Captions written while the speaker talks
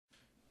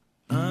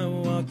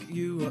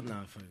you up. No,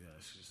 fuck that.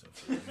 It's just so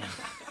funny.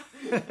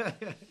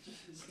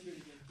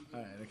 All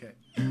right, okay.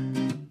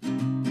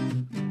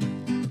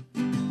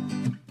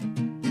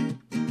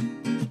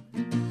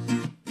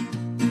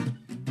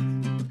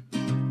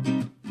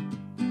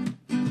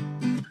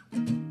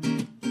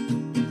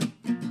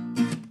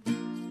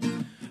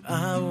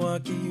 I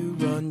walk, you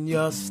run,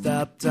 your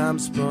stop, time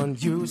spun.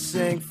 You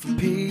sing for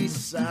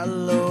peace, I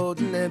load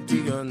an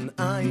empty gun.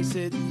 I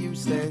said you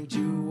stand,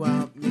 you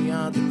want me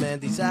on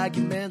demand. These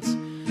arguments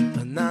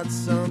are not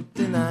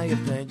something I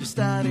have planned. You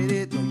started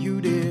it, no you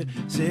did.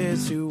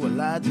 Says who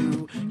will I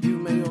do? You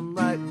may I'm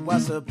right,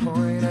 what's the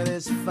point of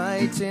this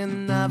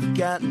fighting? I've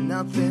got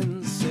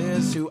nothing,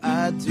 says who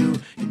I do.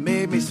 You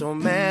made me so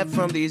mad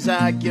from these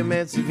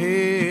arguments you've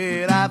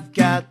heard. I've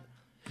got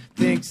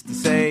things to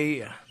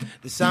say.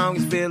 The song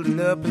is filling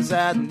up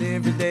inside, and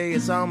every day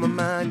it's on my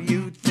mind.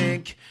 You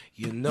think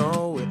you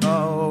know it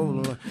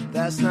all.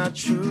 That's not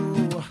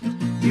true.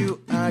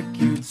 You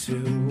argue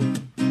too.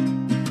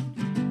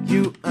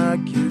 You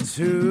argue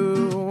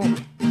too.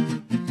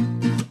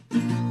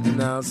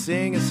 And I'll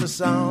sing it's a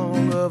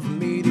song of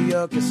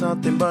mediocre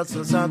something, but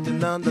still something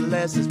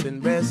nonetheless. It's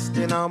been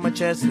resting on my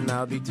chest, and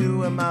I'll be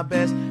doing my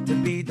best to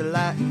be the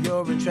light in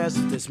your interest.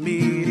 If this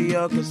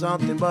mediocre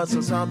something, but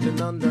still something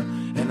under.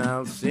 And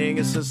I'll sing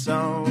it's a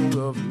song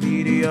of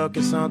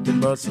mediocre something,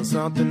 but still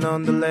something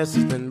nonetheless.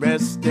 It's been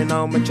resting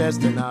on my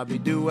chest, and I'll be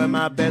doing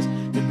my best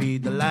to be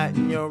the light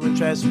in your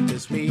interest. With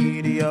this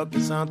mediocre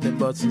something,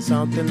 but still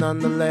something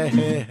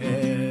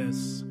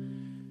nonetheless.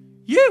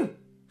 You!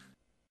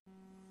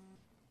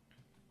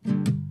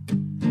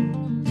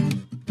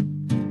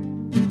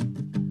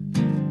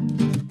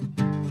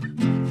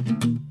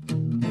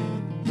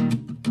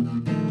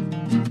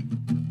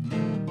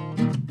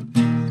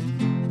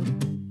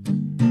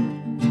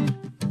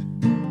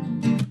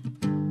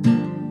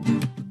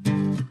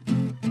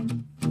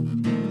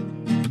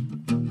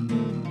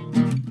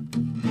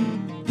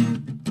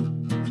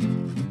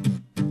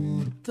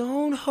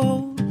 Don't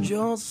hold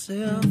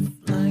yourself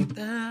like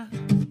that.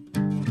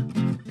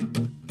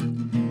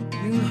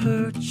 You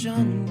hurt your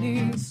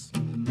knees.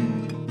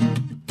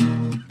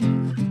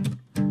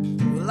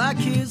 Well, I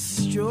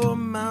kissed your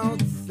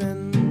mouth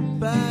and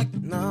back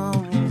now.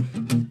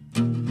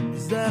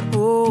 Is that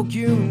all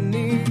you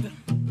need?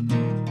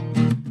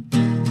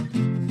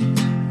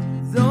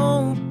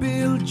 Don't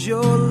build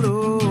your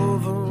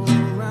love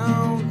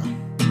around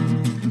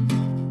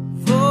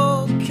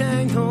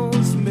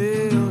volcanoes,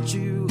 melt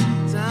you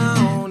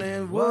down,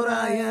 and what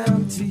I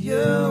am to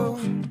you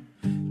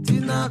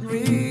did not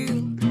read.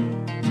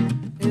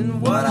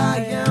 And what I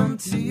am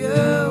to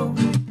you,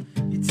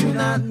 you do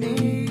not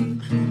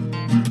need.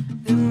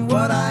 And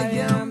what I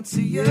am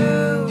to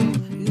you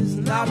is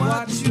not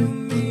what you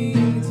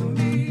mean to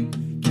me.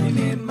 Give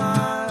me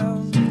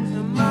miles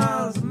and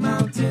miles of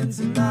mountains,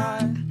 and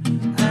I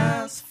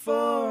ask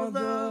for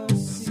the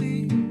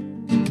sea.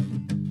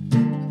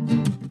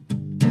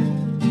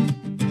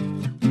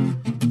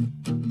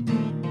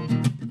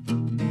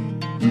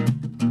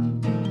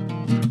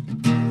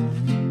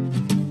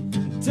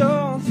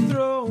 Don't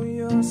throw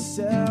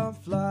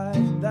yourself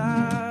like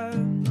that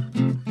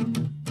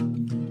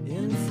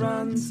in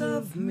front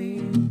of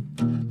me.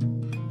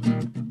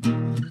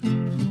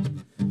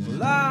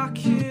 Well, I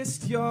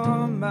kissed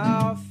your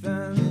mouth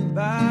and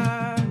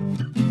back.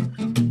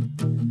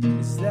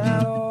 Is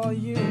that all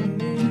you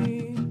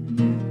need?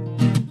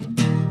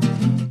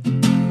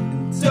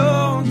 And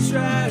don't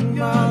drag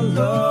my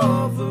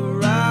love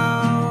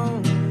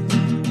around,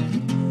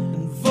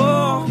 and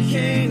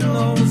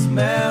volcanoes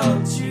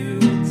melt you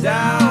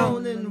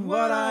down. And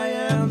what I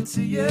am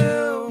to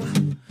you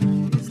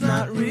is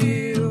not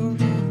real.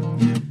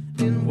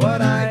 And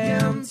what I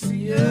am to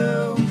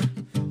you,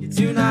 you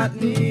do not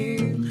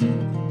need.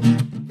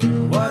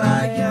 And what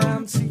I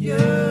am to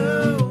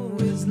you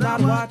is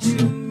not what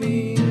you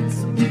mean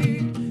to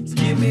me. So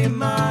give me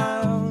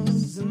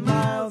miles and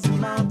miles of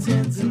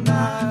mountains, and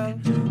I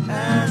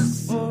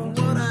ask for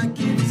what I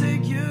give to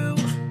you.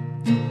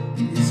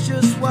 It's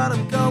just what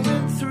I'm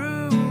going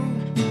through.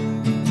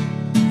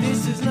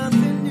 This is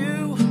nothing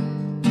new.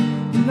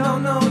 No,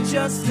 no,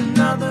 just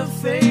another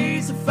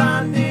phase of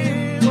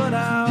finding what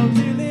I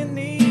really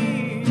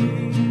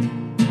need.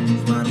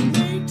 It's what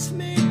makes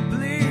me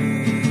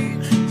bleed.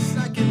 It's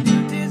like a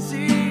new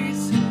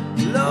disease.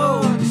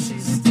 Lord,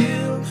 she's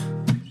still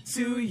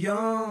too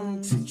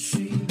young to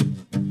treat.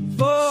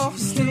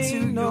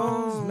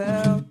 Volcanoes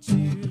melt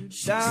you down.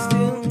 She's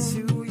still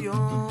too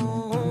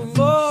young.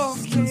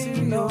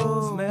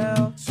 Volcanoes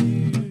melt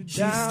you down.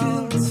 She's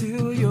still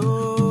too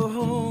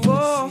young.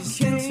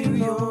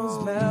 Volcanoes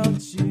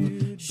melt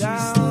you down.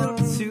 She's still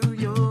too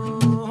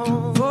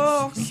young.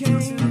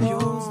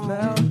 Volcanoes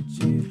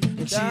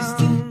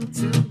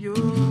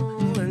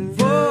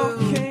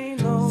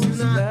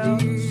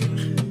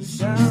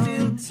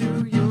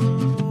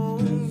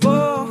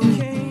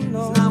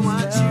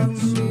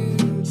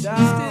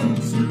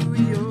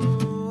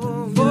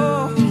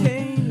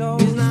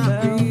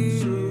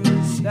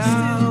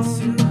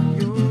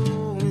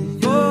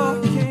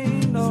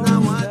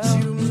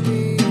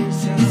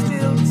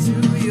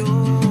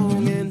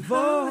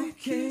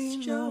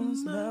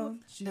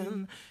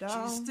and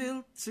she's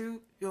still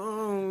too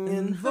young.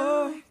 And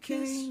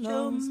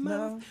volcanoes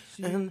melt,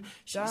 and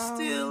she's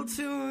still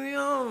too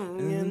young.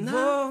 And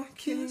I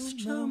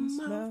kissed her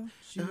mouth,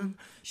 and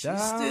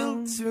she's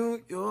still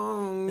too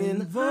young.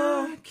 And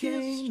I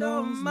kissed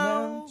her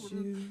mouth.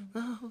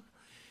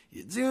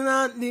 You do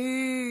not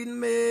need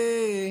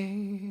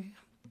me.